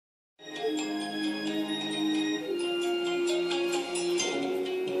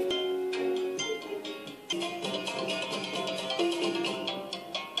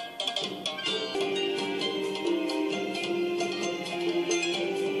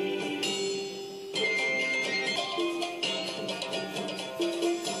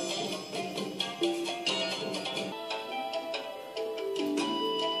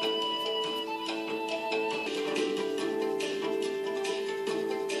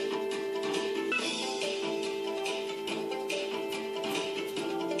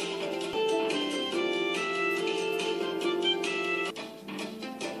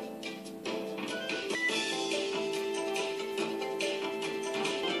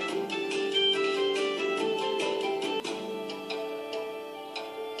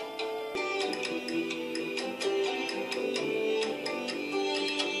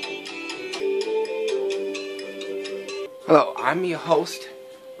I'm your host,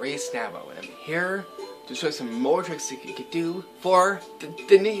 Ray Snabo, and I'm here to show you some more tricks that you could do for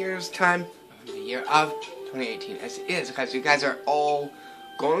the New Year's time of the year of 2018. As it is, because you guys are all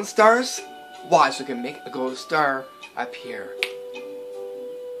golden stars, watch, we can make a golden star appear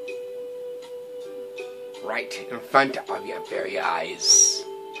right in front of your very eyes.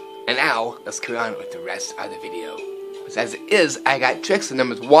 And now, let's carry on with the rest of the video. Because as it is, I got tricks in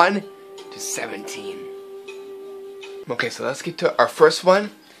numbers 1 to 17. Okay, so let's get to our first one.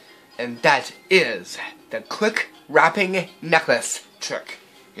 And that is the quick wrapping necklace trick.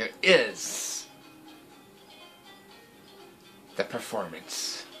 Here is the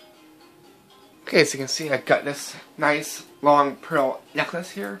performance. Okay, so you can see I got this nice long pearl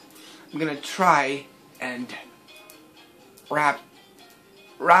necklace here. I'm gonna try and wrap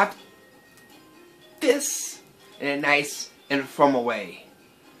this in a nice informal way.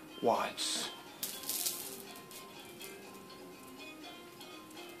 Watch.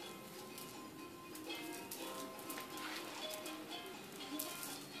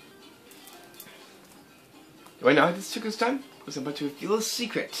 Do I know how this trick is done? Because I'm about to reveal a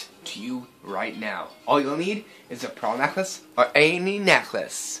secret to you right now. All you'll need is a pearl necklace or any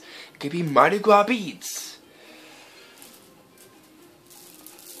necklace. It could be Mardi Gras beads.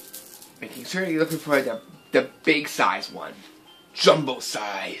 Making sure you're looking for the big size one. Jumbo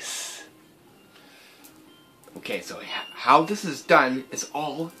size. Okay, so how this is done is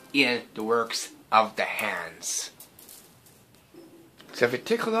all in the works of the hands. So if you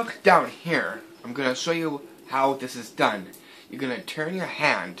take a look down here, I'm going to show you how this is done. You're going to turn your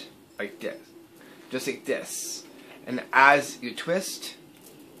hand like this. Just like this. And as you twist,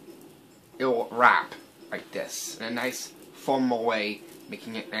 it will wrap like this in a nice formal way,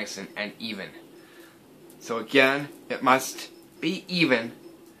 making it nice and even. So again, it must be even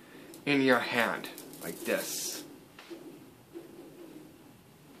in your hand, like this.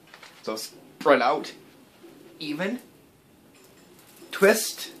 So spread out, even,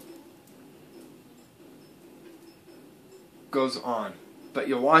 twist, goes on. But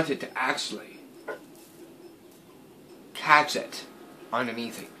you want it to actually catch it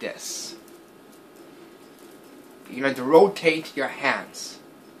underneath like this. You're going to rotate your hands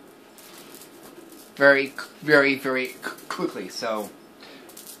very, very, very quickly. So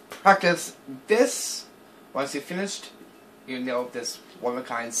practice this. Once you're finished, you know this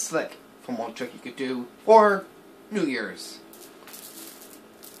one-of-a-kind slick formal trick you could do for New Year's.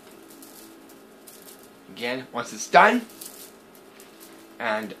 Again, once it's done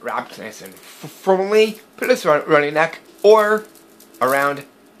and wrapped nice and firmly, put this around your neck or around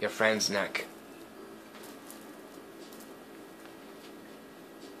your friend's neck.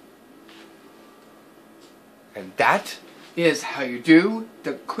 And that is how you do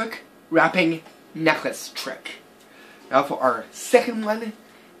the quick wrapping necklace trick. Now for our second one,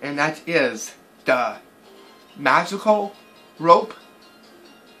 and that is the magical rope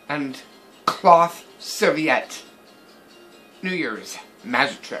and cloth serviette New Year's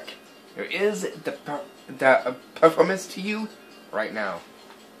magic trick. Here is the performance to you right now.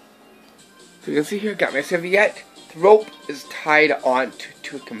 So you can see here, got my serviette. The rope is tied on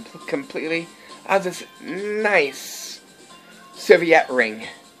to it completely. I have this nice serviette ring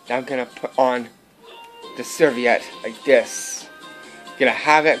that I'm going to put on the serviette like this. I'm going to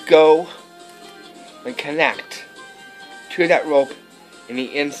have it go and connect to that rope in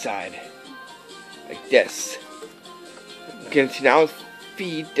the inside like this. I'm going to now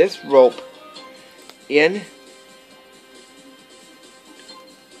feed this rope in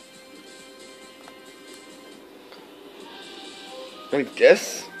like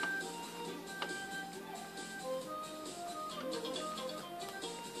this.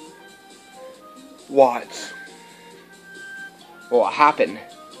 Watch what will happen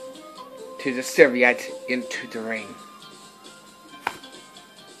to the serviette into the ring.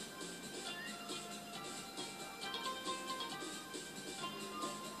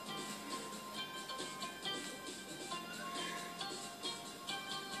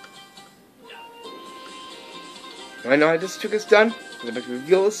 I know how this trick is done. I'm about to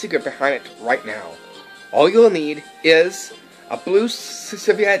reveal the secret behind it right now. All you'll need is a blue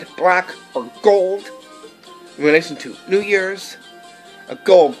serviette, black or gold, in relation to New Year's, a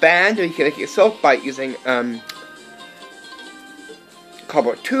gold band, or you can make it yourself by using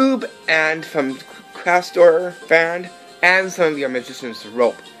cardboard tube and from craft store band, and some of your magician's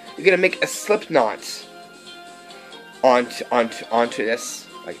rope. You're gonna make a slip knot onto this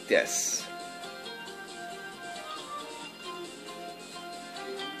like this.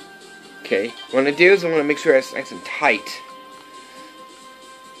 Okay, what I'm going to do is I want to make sure it's nice and tight.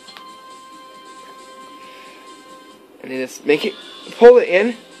 And and just pull it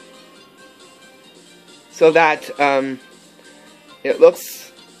in so that it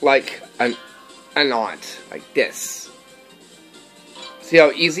looks like a knot, like this. See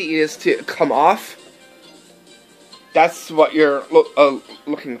how easy it is to come off? That's what you're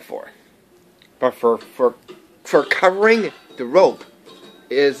looking for. But for covering the rope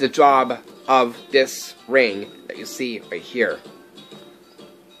is the job of this ring that you see right here.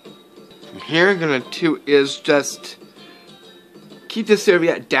 From here, I'm gonna do is just keep the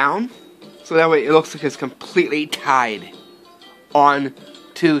serviette down, so that way it looks like it's completely tied on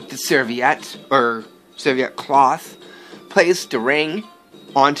to the serviette or serviette cloth. Place the ring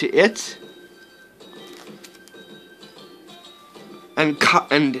onto it, and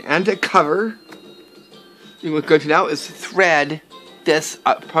to cover, what we're going to now is thread this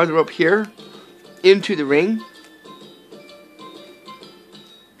part of the rope here into the ring.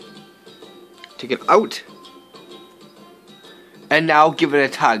 Take it out, and now give it a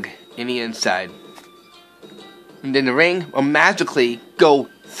tug in the inside. And then the ring will magically go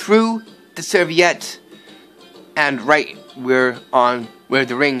through the serviette and right where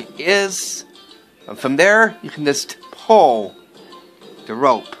the ring is. And from there, you can just pull the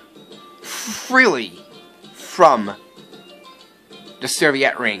rope freely from the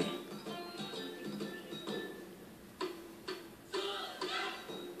serviette ring.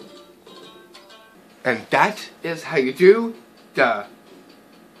 And that is how you do the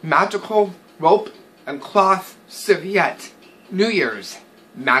magical rope and cloth serviette New Year's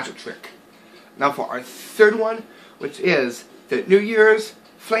magic trick. Now for our third one, which is the New Year's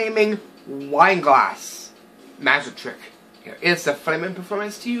flaming wine glass magic trick. Here is the flaming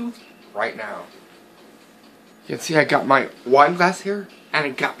performance to you right now. You can see I got my wine glass here, and I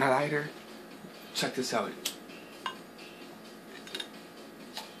got my lighter. Check this out.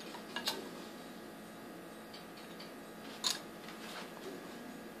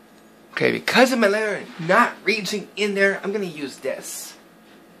 Okay, because of my lighter not reaching in there, I'm gonna use this.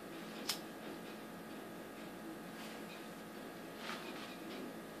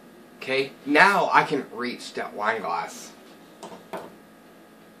 Okay, now I can reach that wine glass.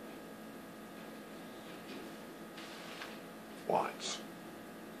 Watch.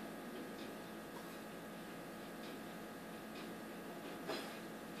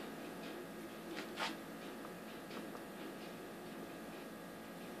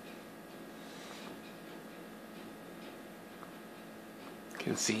 You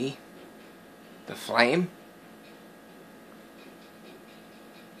can see the flame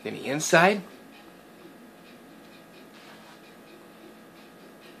in the inside.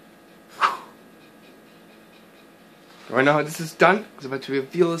 Do I know how this is done? Because I'm about to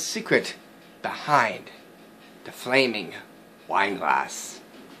reveal a secret behind the flaming wine glass.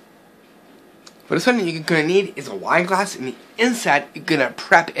 For this one, you're going to need is a wine glass. In the inside, you're going to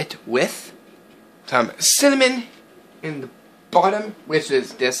prep it with some cinnamon in the bottom, which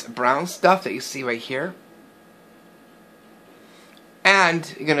is this brown stuff that you see right here.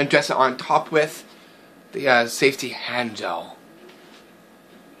 And you're going to dress it on top with the safety hand gel.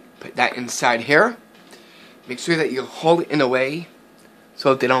 Put that inside here. Make sure that you hold it in a way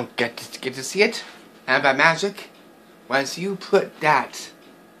so they don't get to see it. And by magic, once you put that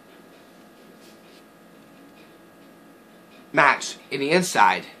match in the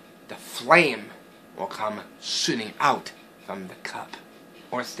inside, the flame will come shooting out from the cup,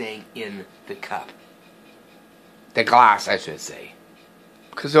 or staying in the cup. The glass, I should say.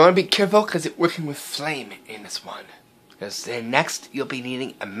 Because you want to be careful because it's working with flame in this one. Because then next you'll be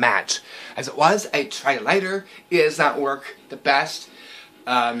needing a match. As it was, I tried a lighter. It does not work the best.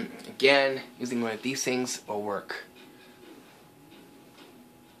 Again, using one of these things will work.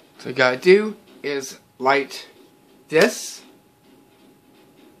 So what you gotta do is light this.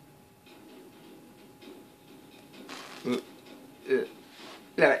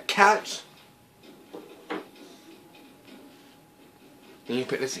 Let it catch. Then you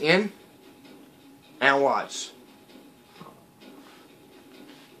put this in and watch.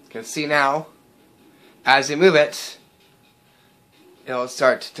 You can see now, as you move it, it'll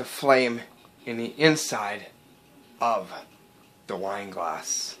start to flame in the inside of the wine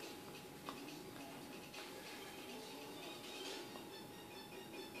glass.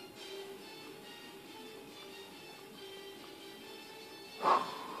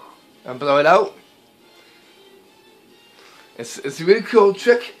 And blow it out. It's a really cool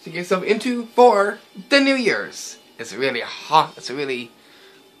trick to get yourself into for the New Year's. It's really hot. It's a really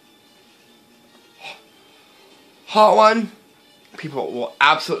hot one. People will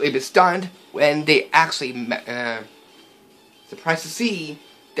absolutely be stunned when they actually surprised to see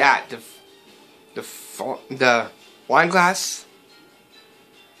that the wine glass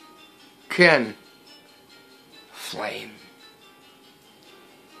can flame.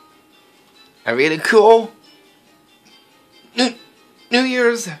 A really cool New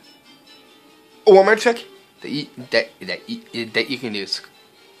Year's warmer trick that you can use.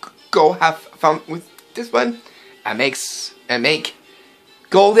 Go have fun with this one and make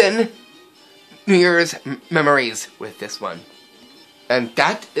golden New Year's memories with this one. And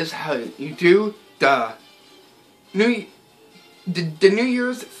that is how you do the New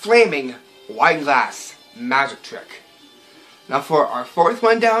Year's flaming wine glass magic trick. Now for our fourth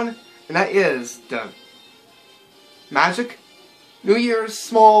one down, and that is the magic New Year's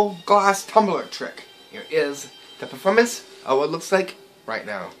small glass tumbler trick. Here is the performance of what it looks like right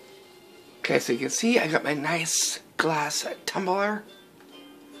now. Okay, so you can see I got my nice glass tumbler.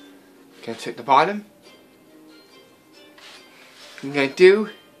 Gonna check the bottom. What I'm gonna do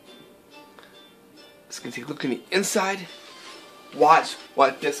is gonna take a look in the inside. Watch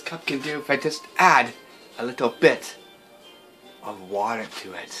what this cup can do if I just add a little bit of water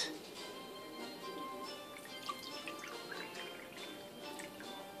to it.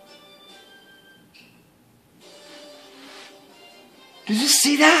 Did you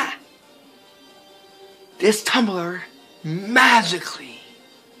see that? This tumbler magically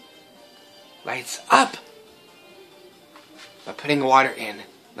lights up by putting water in.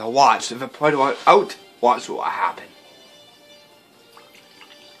 Now watch, if I put water out, watch what will happen.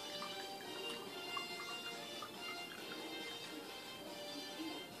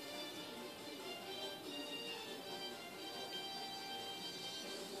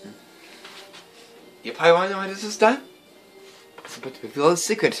 You probably want to know how this is done? So I'm going to reveal the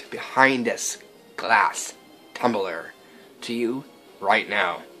secret behind this glass tumbler to you right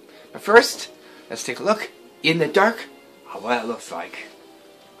now. But first, let's take a look in the dark at what it looks like.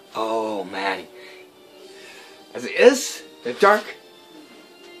 Oh man. As it is, the dark,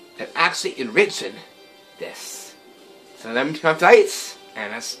 I'm actually enriching this. So let me turn off the lights,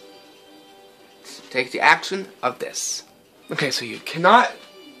 and let's take the action of this. Okay, so you cannot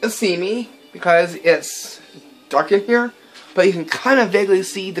see me because it's dark in here, but you can kind of vaguely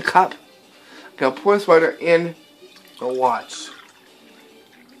see the cup. I'm gonna pour this water in and watch.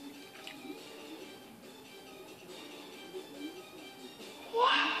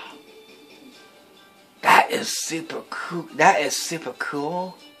 Wow. That is super cool. That is super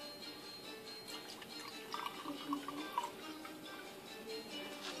cool.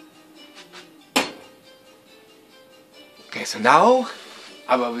 Okay, so now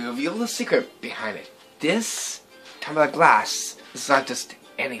I will reveal the secret behind it. This tumbler glass is not just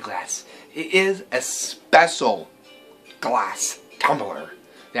any glass. It is a special glass tumbler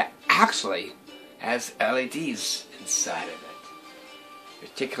that actually has LEDs inside of it. You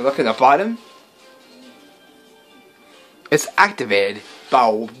take a look at the bottom. It's activated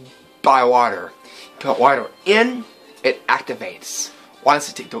by water. Put water in, it activates.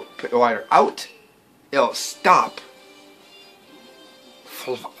 Once you put the water out, it'll stop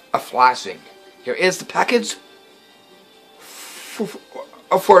flashing. Here is the package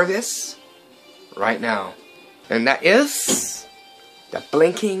for this right now, and that is the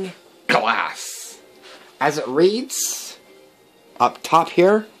blinking glass. As it reads up top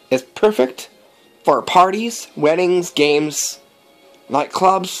here, is perfect for parties, weddings, games,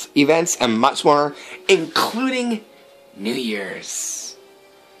 nightclubs, events, and much more, including New Year's.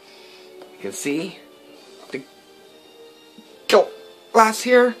 You can see the glass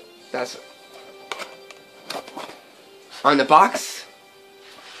here. That's on the box,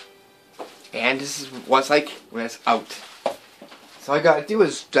 and this is what it's like when it's out. So all I gotta do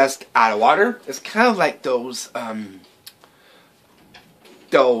is just add water. It's kind of like those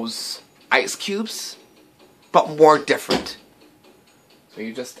ice cubes, but more different. So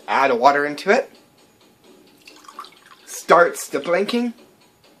you just add water into it, starts the blinking,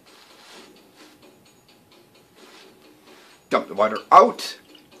 dump the water out,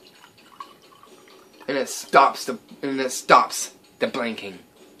 and it stops the blinking.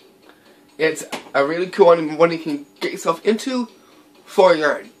 It's a really cool one you can get yourself into for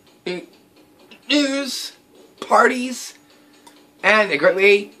your news, parties, and a great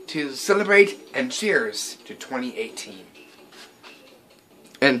way to celebrate and cheers to 2018.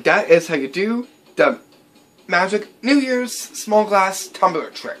 And that is how you do the magic New Year's small glass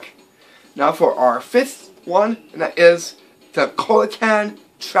tumbler trick. Now for our fifth one, and that is the cola can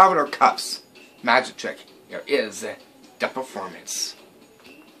traveler cups magic trick. Here is the performance.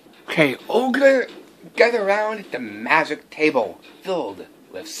 Okay, all gonna gather around the magic table filled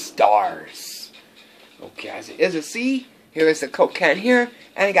with stars. Okay, as it is, you see, here is the Coke can here,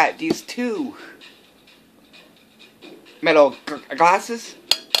 and I got these two metal glasses.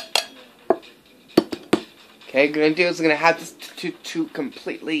 Okay, gonna do is gonna have this to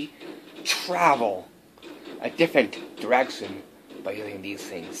completely travel a different direction by using these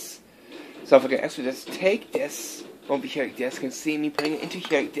things. So if I can actually just take this over here like this, you can see me putting it into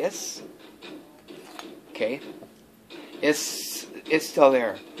here like this. Okay, it's still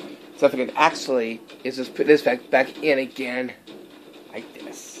there. So if I can actually is just put this back in again like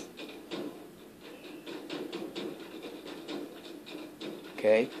this.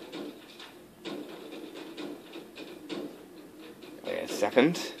 Okay. Wait a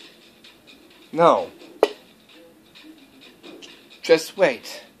second. No. Just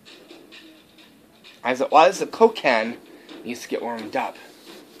wait. As it was, the Coke can needs to get warmed up.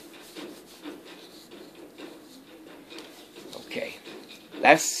 Okay.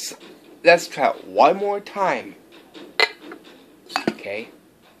 Let's try it one more time. Okay.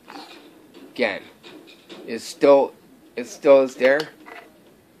 Again. It still is there.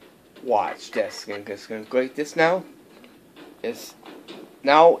 Watch this. Just gonna go like this now. It's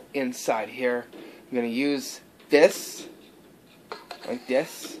now inside here. I'm gonna use this like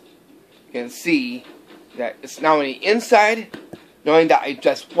this. You can see that it's now on the inside, knowing that I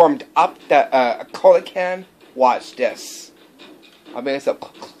just warmed up the cola can. Watch this. I'll bring this up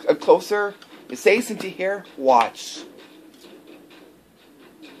closer. It stays into here. Watch.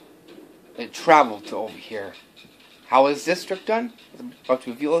 It traveled to over here. How is this trick done? I'm about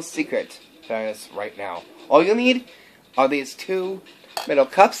to reveal a secret that is right now. All you'll need are these two metal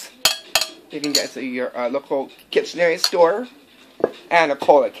cups. You can get to your local Kitchenery store, and a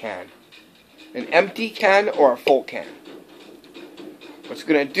cola can. An empty can or a full can. What you're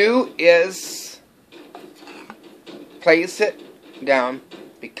going to do is place it down,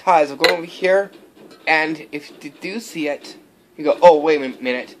 because I'm going over here, and if you do see it, you go, oh wait a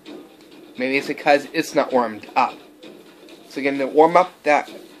minute, maybe it's because it's not warmed up. So you're going to warm up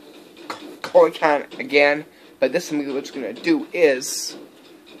that cola can again, but this time what you're going to do is,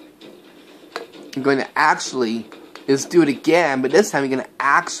 you're going to actually do it again, but this time you're going to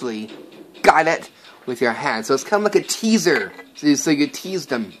actually guide it with your hand. So it's kind of like a teaser. So you tease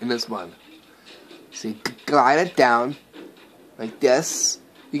them in this one. So you glide it down like this.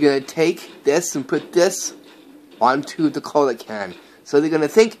 You're going to take this and put this onto the cola can. So they're going to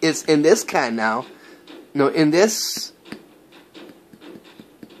think it's in this can now. No, in this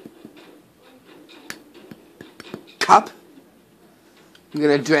cup. You're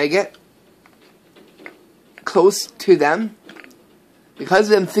going to drag it close to them. Because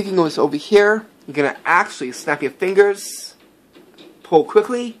of them thinking it was over here, you're going to actually snap your fingers, pull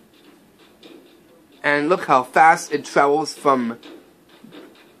quickly, and look how fast it travels from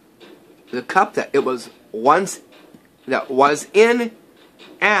the cup that it was once in,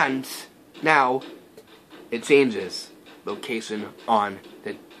 and now it changes location on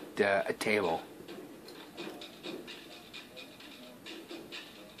the table.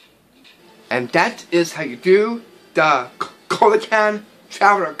 And that is how you do the cola can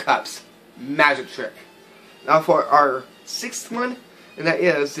traveler cups magic trick. Now for our sixth one, and that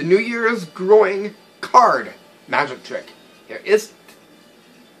is the New Year's growing card magic trick. Here is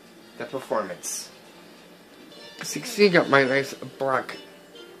the performance. So you can see I got my nice black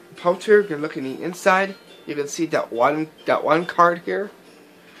pouch here. You can look in the inside. You can see that one card here.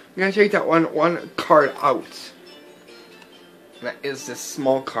 I'm gonna take that one card out. And that is this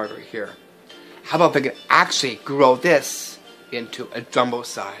small card right here. How about if I can actually grow this into a jumbo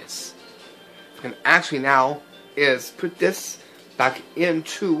size? I can actually now is put this back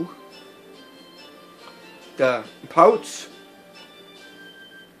into the pouch.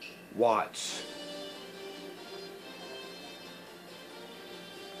 Watch.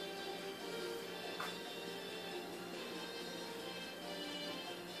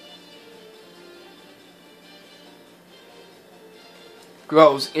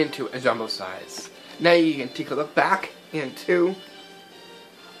 Grows into a jumbo size. Now you can take a look back into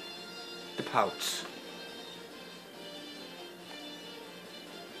the pouch.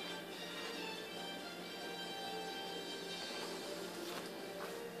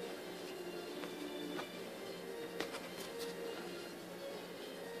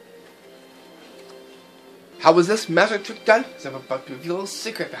 How was this magic trick done? Because I'm about to reveal a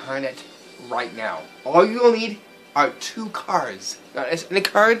secret behind it right now. All you'll need are 2 cards. Not any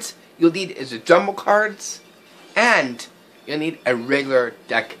cards. You'll need is the jumbo cards, and you'll need a regular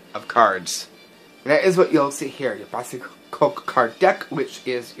deck of cards. And that is what you'll see here. Your plastic Coke card deck, which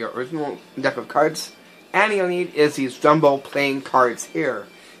is your original deck of cards, and you'll need is these jumbo playing cards here.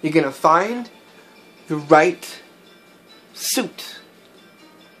 You're gonna find the right suit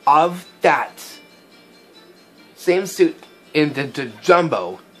of that same suit in the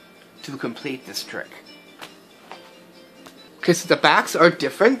jumbo to complete this trick. Okay, so the backs are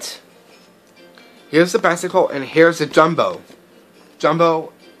different. Here's the bicycle and here's the jumbo.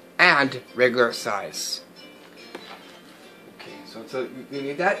 Jumbo and regular size. Okay, so you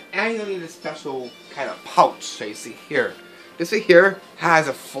need that, and you'll need a special kind of pouch that you see here. This right here has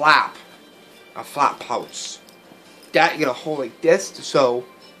a flat pouch. That you're gonna hold like this to show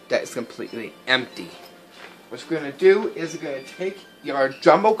that it's completely empty. What you're gonna do is you're gonna take your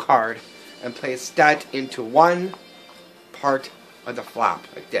jumbo card and place that into one part of the flap,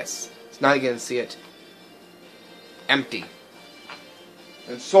 like this. So now you're gonna see it empty.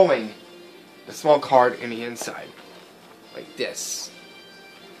 And showing the small card in the inside, like this.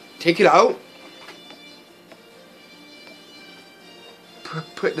 Take it out.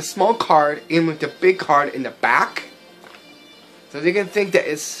 Put the small card in with the big card in the back. So they can think that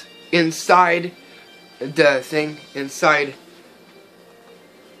it's inside the thing, inside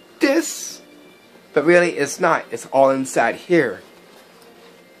this. But really it's not. It's all inside here.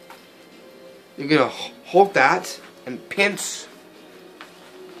 You're going to hold that and pinch.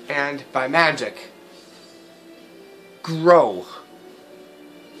 And by magic, grow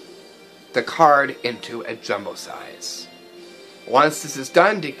the card into a jumbo size. Once this is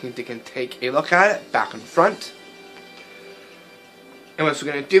done, they can take a look at it back and front. And what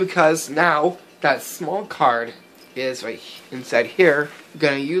we're going to do, because now that small card is right inside here, we're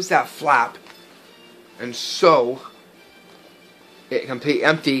going to use that flap and show it completely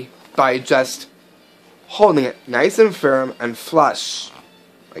empty by just holding it nice and firm and flush.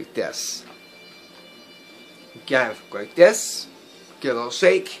 Like this. Again, like this. Give a little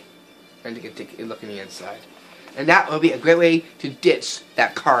shake. And you can take a look in the inside. And that will be a great way to ditch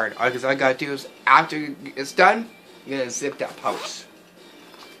that card. Because all you gotta do is, after it's done, you're gonna zip that pouch.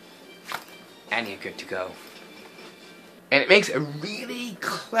 And you're good to go. And it makes a really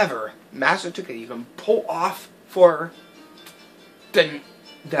clever master trick that you can pull off for the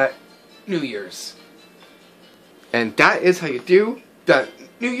New Year's. And that is how you do the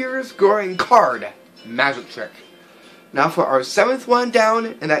New Year's growing card magic trick. Now for our 7th one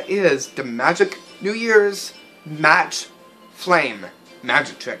down, and that is the magic New Year's match flame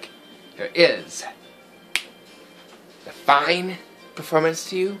magic trick. There is the fine performance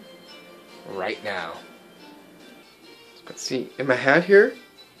to you right now. Let's see, in my hand here,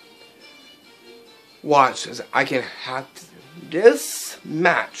 watch as I can have this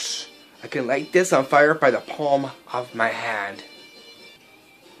match. I can light this on fire by the palm of my hand.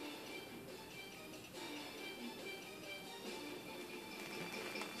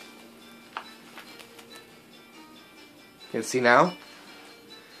 You can see now.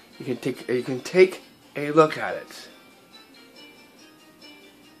 You can take a look at it.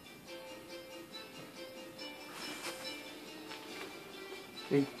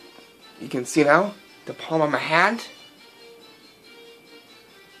 You can see now the palm of my hand.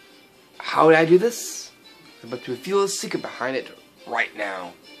 How did I do this? I'm about to reveal the secret behind it right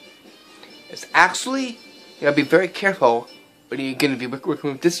now. It's actually, you gotta be very careful when you're gonna be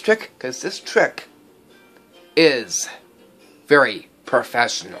working with this trick, because this trick is very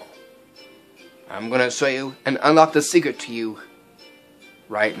professional. I'm gonna show you and unlock the secret to you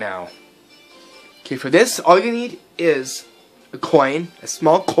right now. Okay, for this, all you need is a coin, a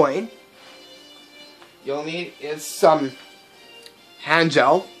small coin. You'll need is some hand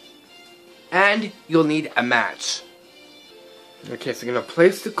gel, and you'll need a match. Okay, so you're gonna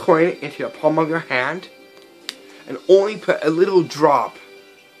place the coin into the palm of your hand, and only put a little drop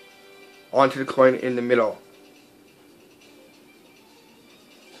onto the coin in the middle,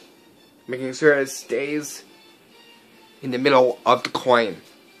 making sure it stays in the middle of the coin.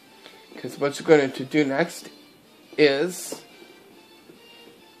 Because what you're going to do next is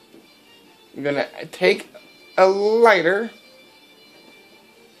you're going to take a lighter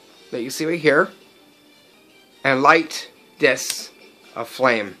that you see right here and light this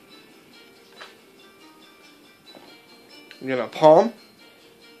aflame. You're going to palm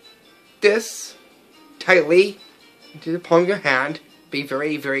this tightly into the palm of your hand. Be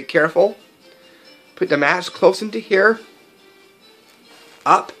very, very careful. Put the match close into here.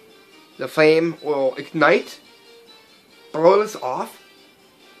 Up. The flame will ignite. Blow this off.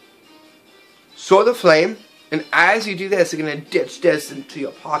 Show the flame. And as you do this, you're going to ditch this into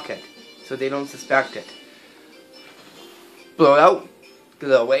your pocket so they don't suspect it. Blow it out. Get a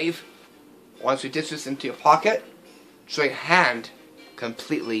little wave. Once you ditch this into your pocket, show your hand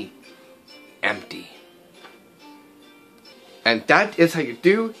completely empty. And that is how you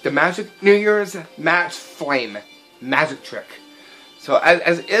do the Magic New Year's Match Flame magic trick. So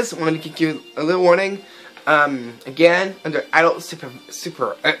as is, I want to give you a little warning. again, under adult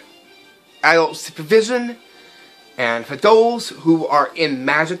adult supervision. And for those who are in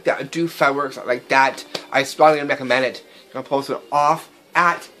magic that do fireworks like that, I strongly recommend it. You can post it off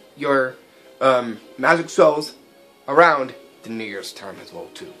at your magic shows around the New Year's time as well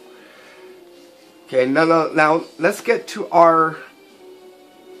too. Okay, now let's get to our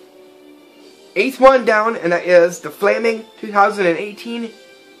 8th one down, and that is the Flaming 2018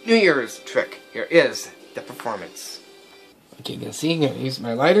 New Year's trick. Here is the performance. Okay, you can see, I'm going to use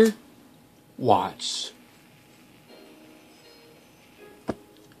my lighter. Watch.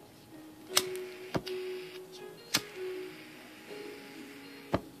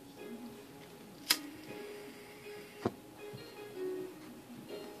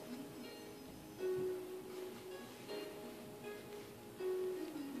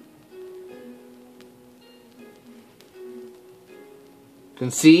 You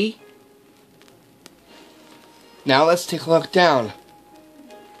can see. Now let's take a look down.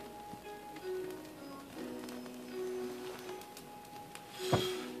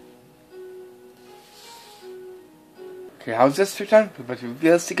 Okay, how's this trick done? We're about to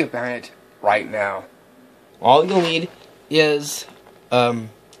reveal the secret behind it right now. All you'll need is a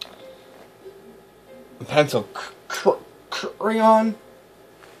pencil crayon,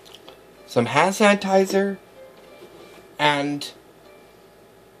 some hand sanitizer, and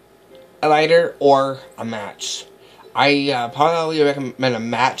a lighter or a match. I probably recommend a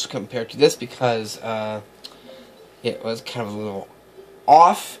match compared to this because it was kind of a little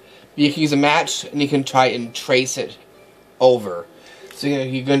off. You can use a match and you can try and trace it over. So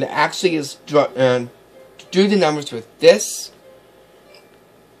you're going to actually just do the numbers with this,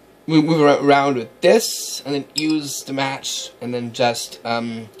 move around with this, and then use the match, and then just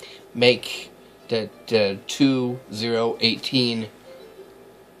make the 2018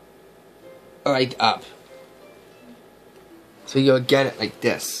 light up. So you'll get it like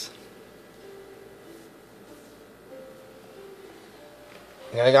this.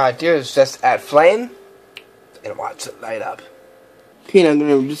 And all I gotta do is just add flame and watch it light up. Okay, now I'm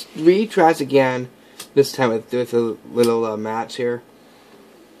gonna just retry it again. This time with a little match here.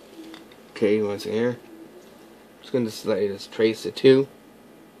 Okay, once here. Just gonna just trace the 2.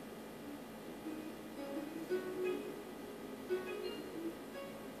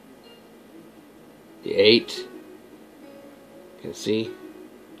 The 8. You can see.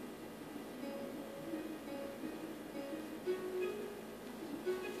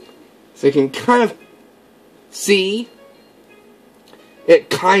 So you can kind of see it,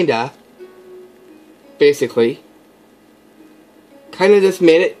 kinda, basically. Kinda just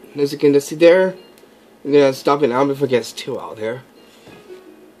made it, as you can just see there. I'm gonna stop it now before it gets too out there.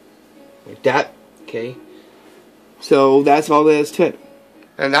 Like that, okay. So that's all there is to it.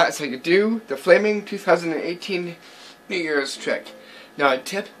 And that's how you do the Flaming 2018 New Year's trick. Now a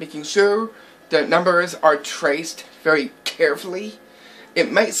tip, making sure the numbers are traced very carefully.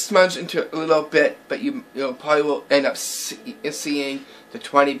 It might smudge into a little bit, but you probably will end up seeing the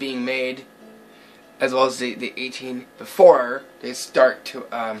 20 being made, as well as the 18 before they start to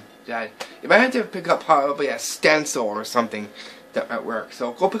that. You might have to pick up probably a stencil or something that might work.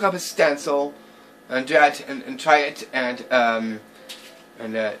 So go pick up a stencil and do that and try it and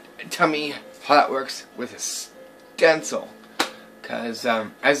tell me how that works with a stencil. Because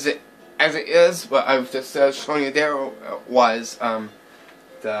as it is, what I've just shown you there was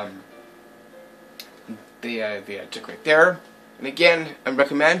the trick right there. And again, I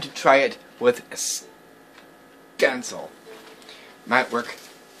recommend to try it with a stencil. Might work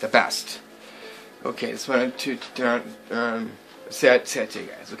the best. Okay, just wanted to say it to you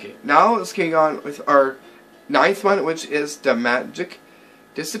guys. Okay, now let's get on with our 9th one, which is the magic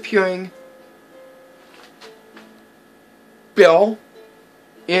disappearing bill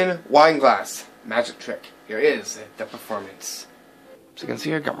in wine glass magic trick. Here is the performance. So you can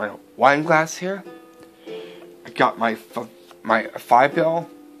see I got my wine glass here. I got my 5 bill.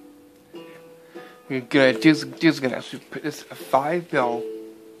 We're gonna gonna actually put this 5 bill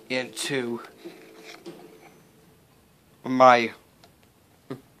into my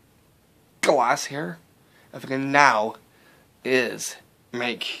glass here. What I'm gonna now is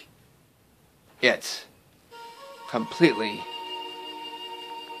make it completely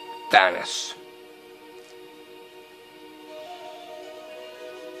vanish.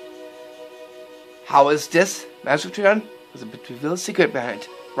 How is this magic trick done? There's a bit of a secret behind it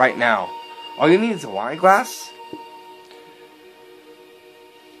right now. All you need is a wine glass.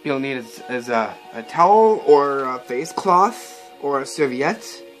 You'll need is a towel or a face cloth or a serviette.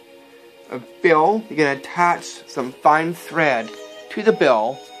 A bill. You're gonna attach some fine thread to the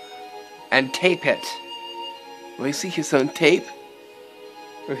bill and tape it Let me see here's some tape.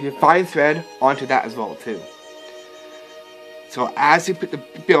 With your fine thread onto that as well too. So as you put the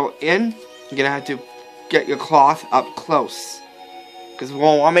bill in, you're gonna have to get your cloth up close, because we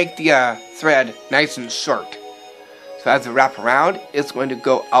want to make the thread nice and short. So as you wrap around, it's going to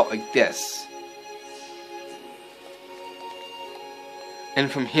go out like this.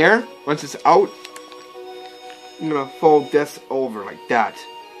 And from here, once it's out, I'm gonna fold this over like that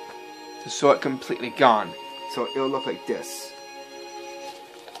to show it completely gone. So it'll look like this.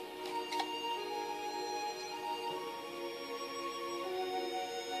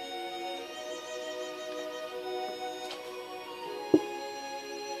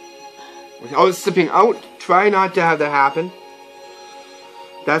 Without slipping out, try not to have that happen.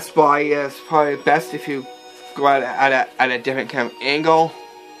 That's why it's probably best if you go at a different kind of angle.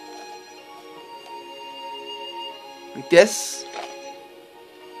 Like this.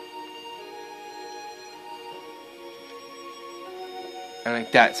 And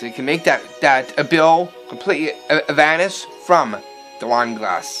like that. So you can make that a bill completely vanish from the wine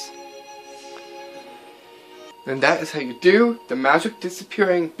glass. And that is how you do the magic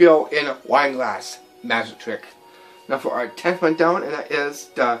disappearing bill in a wine glass magic trick. Now for our 10th one down, and that is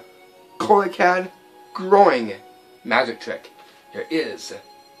the coelacanth growing magic trick. Here is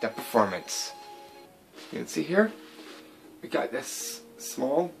the performance. You can see here, we got this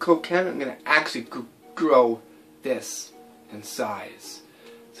small Coke can. I'm going to actually grow this in size.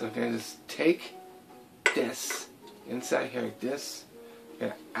 So I'm going to just take this inside here like this. I'm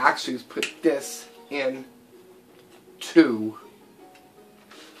going to actually just put this in to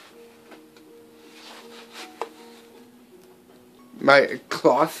my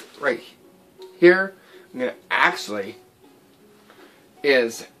cloth right here. I'm going to actually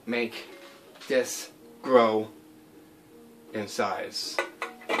make this grow in size.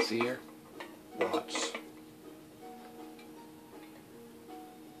 See here? Watch.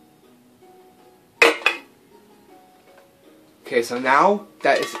 Okay, so now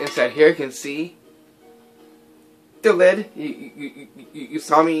that it's inside here, you can see the lid. You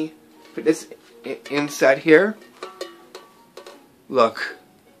saw me put this inside here. Look.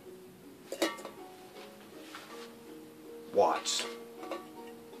 Watch.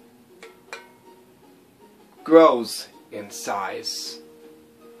 Grows in size.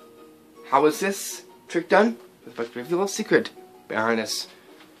 How is this trick done? Let's reveal a secret behind this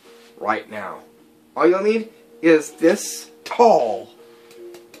right now. All you'll need is this tall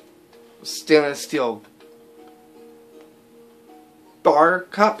stainless steel bar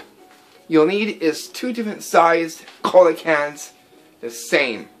cup. You'll need is 2 different sized coelacanths, the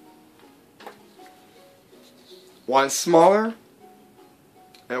same. One smaller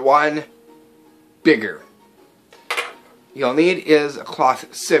and one bigger. You'll need is a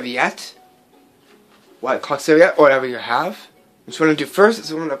cloth serviette, white cloth serviette, or whatever you have. What you want to do first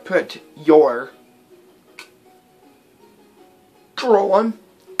is you want to put your draw one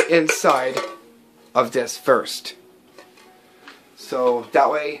inside of this first. So that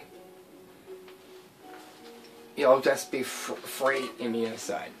way it'll just be free in the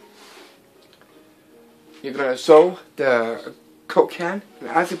inside. You're going to sew the Coke can, and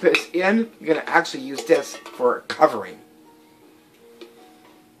as you put it in, you're going to actually use this for covering.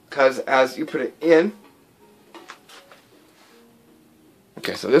 Because as you put it in,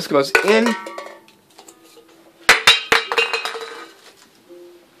 okay, so this goes in.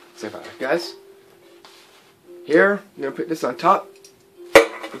 Sorry about that, guys. Here, I'm going to put this on top,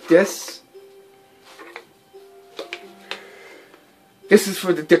 like this. This is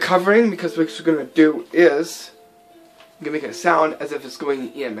for the covering, because what you're going to do is, you're going to make a sound as if it's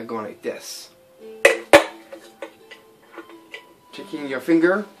going in by going like this. Taking your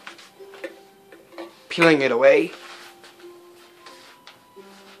finger, peeling it away.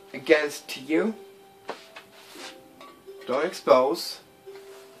 Again, it's to you. Don't expose.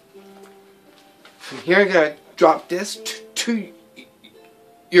 From here, you're going to drop this to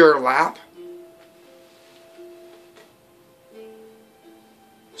your lap.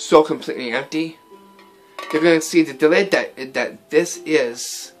 So completely empty. You're going to see the lid that this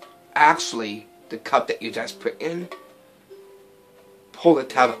is actually the cup that you just put in. Pull the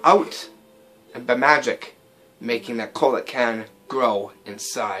tab out, and by magic, making that coelacanth grow in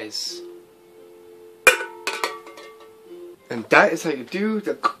size. And that is how you do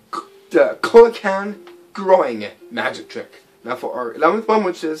the coelacanth growing magic trick. Now for our 11th one,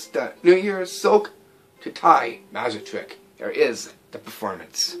 which is the New Year's silk to tie magic trick, there is the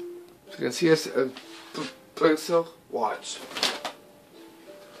performance. So you can see this blue silk. Watch.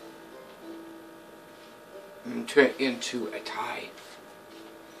 And turn it into a tie.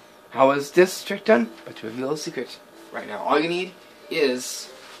 How is this trick done? But to reveal a secret right now, all you need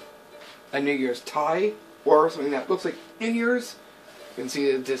is a New Year's tie or something that looks like New Year's. You can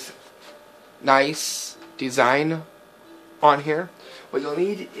see this nice design on here. What you'll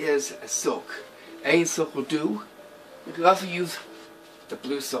need is a silk. Any silk will do. You can also use the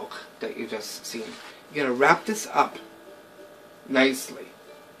blue silk that you just seen. You're going to wrap this up nicely.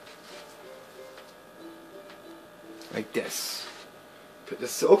 Like this. Put the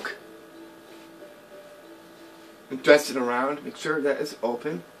silk and twist it around. Make sure that it's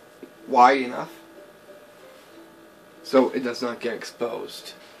open, wide enough, so it does not get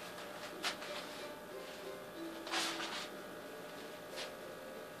exposed.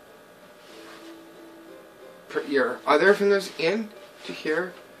 Put your other fingers in to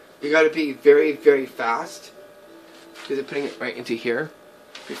here. You gotta be very, very fast because you're putting it right into here.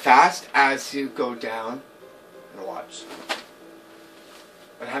 Be fast as you go down and watch.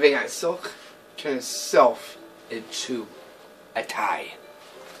 And having that silk turn itself into a tie.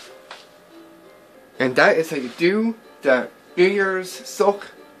 And that is how you do the New Year's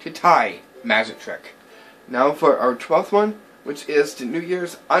silk to tie magic trick. Now for our 12th one, which is the New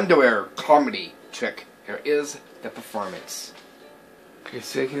Year's underwear comedy trick. Here is the performance. Okay,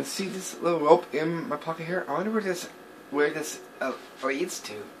 so you can see this little rope in my pocket here. I wonder where this leads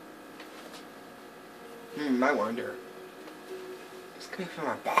to. I wonder. It's coming from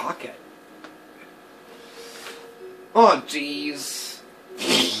my pocket. Oh, jeez.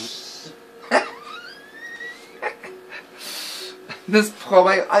 Just pull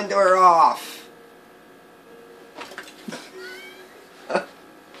my underwear off.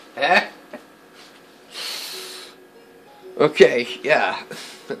 Okay, yeah.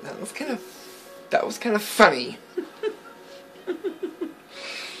 That was kind of funny.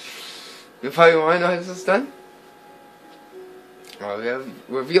 You probably want to know how this is done? Well, we have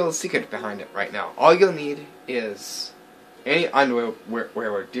reveal the secret behind it right now. All you'll need is any underwear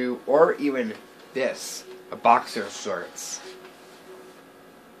wear do, or even this, a boxer shorts.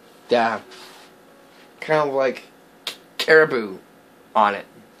 Yeah, kind of like caribou on it.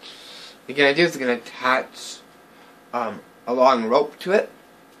 What you're gonna do is you're gonna attach a long rope to it,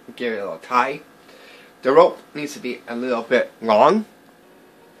 give it a little tie. The rope needs to be a little bit long,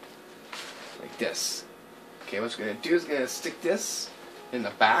 like this. Okay, what you're going to do is you're going to stick this in the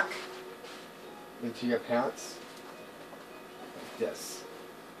back into your pants, like this.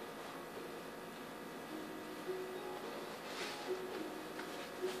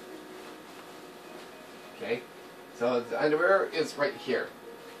 Okay, so the underwear is right here.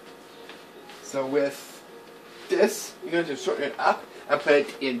 So with this, you're going to shorten it up and put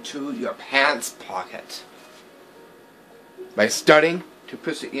it into your pants pocket by starting to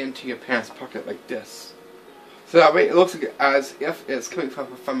push it into your pants pocket like this. So that way it looks like as if it's coming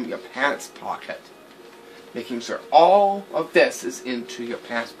from your pants pocket. Making sure all of this is into your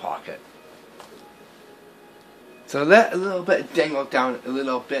pants pocket. So let a little bit dangle down a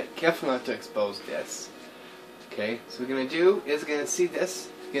little bit. Careful not to expose this. Okay, so what we're going to do is we're going to see this.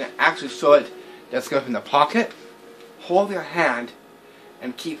 You're going to actually show it that's going in the pocket. Hold your hand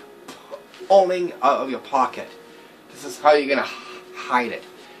and keep pulling out of your pocket. This is how you're going to hide it.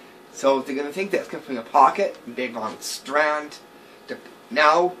 So if they're going to think that's coming from your pocket, big long strand.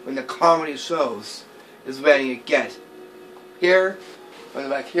 Now, when the comedy shows, is when you get here, on the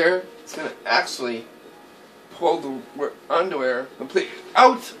back here, it's going to actually pull the underwear completely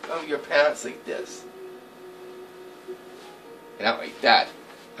out of your pants like this. And out like that.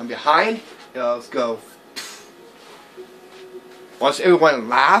 And behind, it'll go. Watch everyone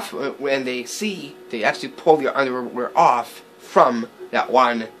laugh when they see they actually pull your underwear off from that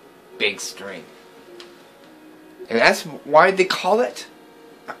one big string. And that's why they call it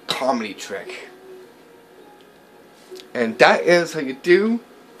a comedy trick. And that is how you do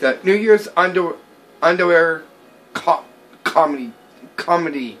the New Year's underwear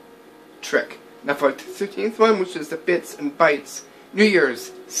comedy trick. Now for the 13th one, which is the Bits and Bites New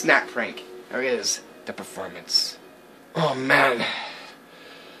Year's snack prank, there is the performance. Oh man,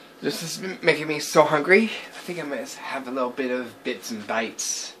 this is making me so hungry. I think I might have a little bit of Bits and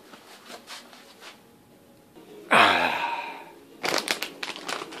Bites.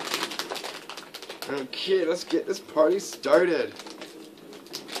 Okay, let's get this party started.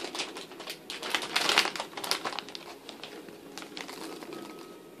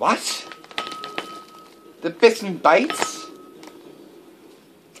 What? The Bits and Bites?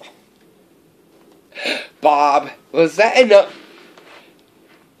 Bob, was that enough?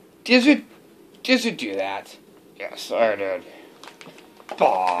 Did you do that? Yes, I did.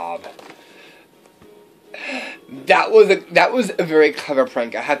 Bob. That was a very clever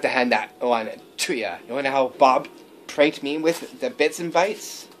prank. I have to hand that one to you. You wanna know how Bob pranked me with the bits and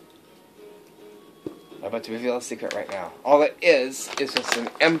bytes? I'm about to reveal a secret right now. All it is just an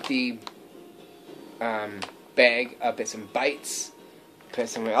empty bag of bits and bytes. Put it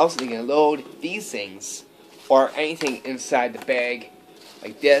somewhere else, and you can load these things or anything inside the bag,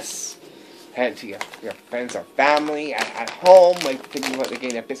 like this. Hand it to your friends or family at home, like thinking about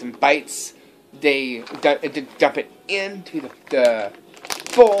getting their bits and bytes. They dump it into the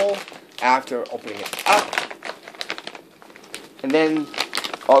bowl after opening it up, and then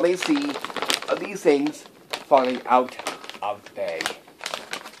all they see are these things falling out of the bag.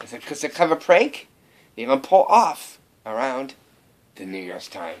 It's a clever prank they're gonna pull off around the New Year's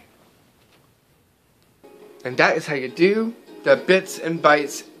time. And that is how you do the Bits and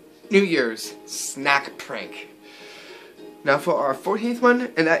Bytes New Year's snack prank. Now for our 14th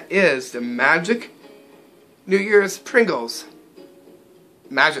one, and that is the Magic New Year's Pringles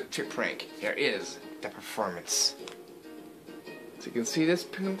Magic Trick Prank. Here is the performance. So you can see this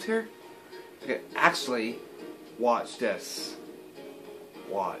Pringles here? You can actually watch this.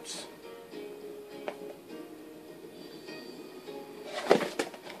 Watch.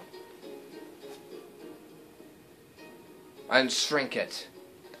 Unshrink it.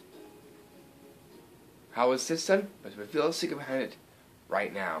 How is this done? Let's reveal the secret behind it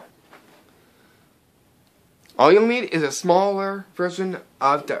right now. All you'll need is a smaller version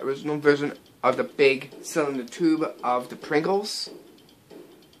of the original version of the big cylinder tube of the Pringles.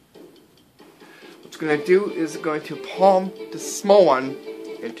 What you're going to do is going to palm the small one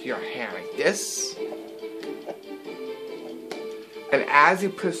into your hand like this. And as you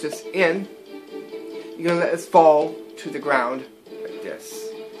push this in, you're going to let this fall to the ground like this.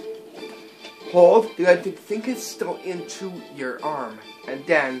 Hold, you have to think it's still into your arm, and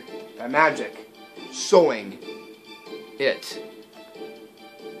then, by magic, showing it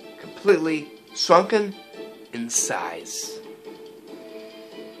completely shrunken in size.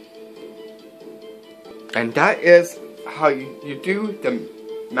 And that is how you do the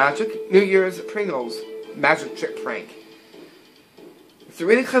Magic New Year's Pringles Magic Trick Prank. It's a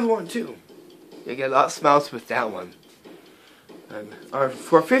really clever one too. You get a lot of smiles with that one. And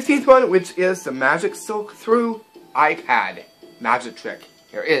for 15th one, which is the Magic Silk Through iPad Magic Trick,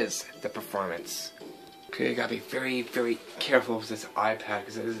 here is the performance. Okay, you gotta be very, very careful with this iPad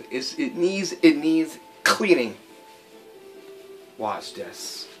because it needs cleaning. Watch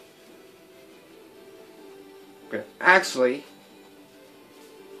this. I'm gonna actually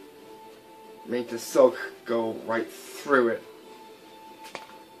make the silk go right through it.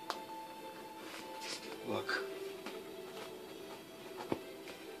 Look.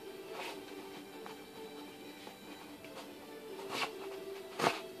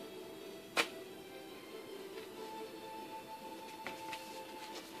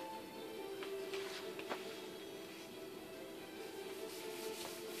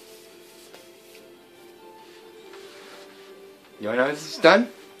 You wanna know how this is done?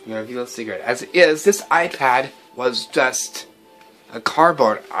 I'm gonna reveal a secret. As it is, this iPad was just a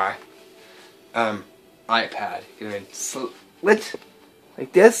cardboard iPad. You're gonna slit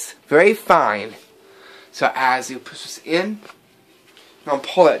like this, very fine. So as you push this in, you're gonna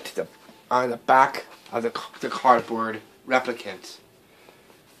pull it to on the back of the cardboard replicant.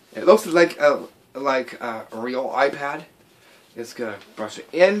 It looks like a real iPad. Just gonna brush it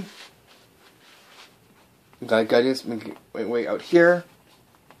in. Gotta get this, make it way out here.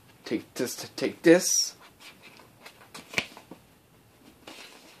 Take this.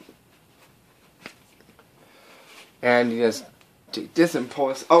 And you just take this and pull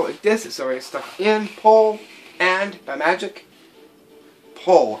this out like this. It's already stuck in. Pull, and by magic,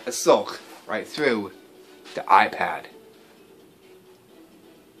 pull a silk right through the iPad.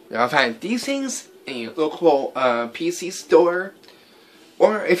 Now find these things in your local PC store.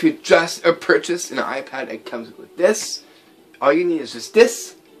 Or if you just purchase an iPad that comes with this, all you need is just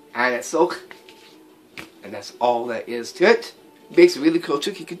this and a silk, and that's all that is to it. It makes a really cool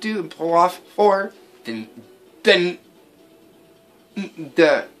trick you could do and pull off for the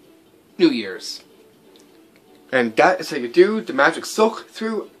New Year's. And that is how you do the Magic Silk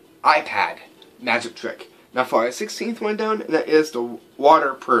Through iPad magic trick. Now for our 16th one down, and that is the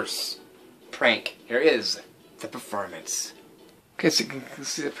water purse prank. Here is the performance. Okay, so you can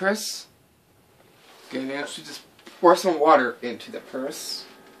see the purse. Okay, now actually just pour some water into the purse.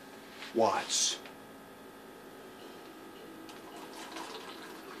 Watch.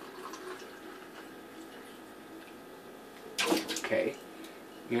 Okay,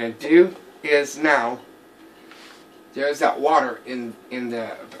 what you're gonna do is now there's that water in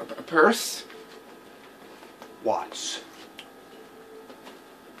the purse. watch.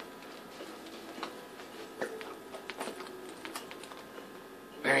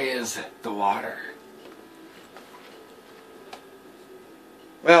 Where is the water?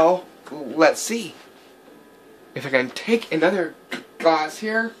 Well, let's see. If I can take another glass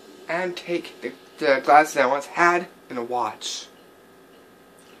here and take the glass that I once had in a watch.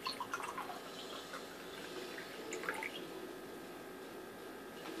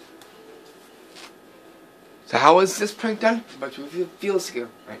 So how is this prank done? But it feels good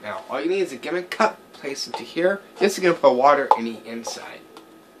right now. All you need is a gimmick cup placed into here. Just to put water in the inside.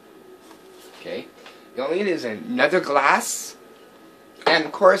 Okay. You all you need is another glass. And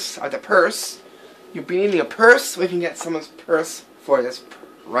of course, the purse. You'll be needing a purse so we can get someone's purse for this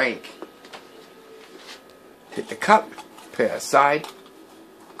prank. Take the cup, put it aside.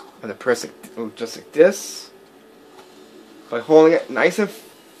 And the purse just like this. By holding it nice and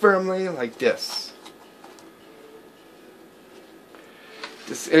firmly like this.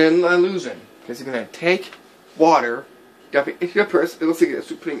 This is an illusion, because you're going to take water, dump it into your purse. It looks like you're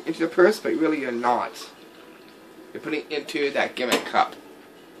putting it into the purse, but really you're not. You're putting it into that gimmick cup.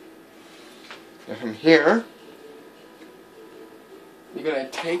 And from here, you're going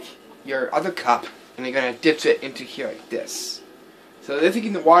to take your other cup, and you're going to ditch it into here like this. So they're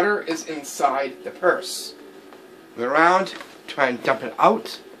thinking the water is inside the purse. Go around, try and dump it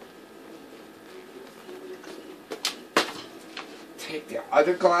out. Take the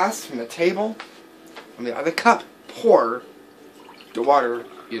other glass from the table, from the other cup, pour the water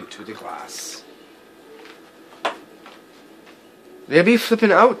into the glass. They'll be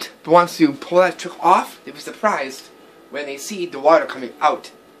flipping out, but once you pull that trick off, they'll be surprised when they see the water coming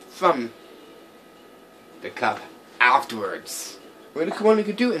out from the cup afterwards. Really cool one you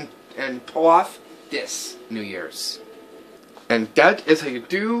could do and pull off this New Year's. And that is how you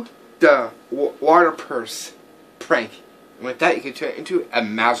do the water purse prank. And with that, you can turn it into a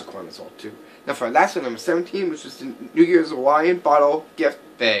magic one as well, too. Now for our last one, number 17, which is the New Year's Hawaiian bottle gift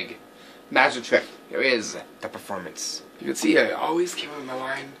bag magic trick. Here is the performance. You can see I always keep in my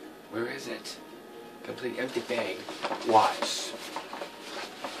mind, where is it? Complete empty bag. Watch.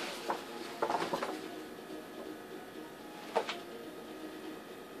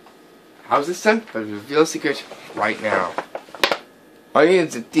 How's this done? But reveal the secret right now. All you need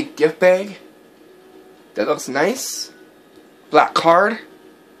is a deep gift bag. That looks nice. Black card.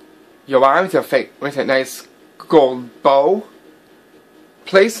 Your arm with a nice gold bow.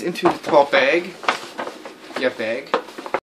 Place into the 12 bag. Gift bag.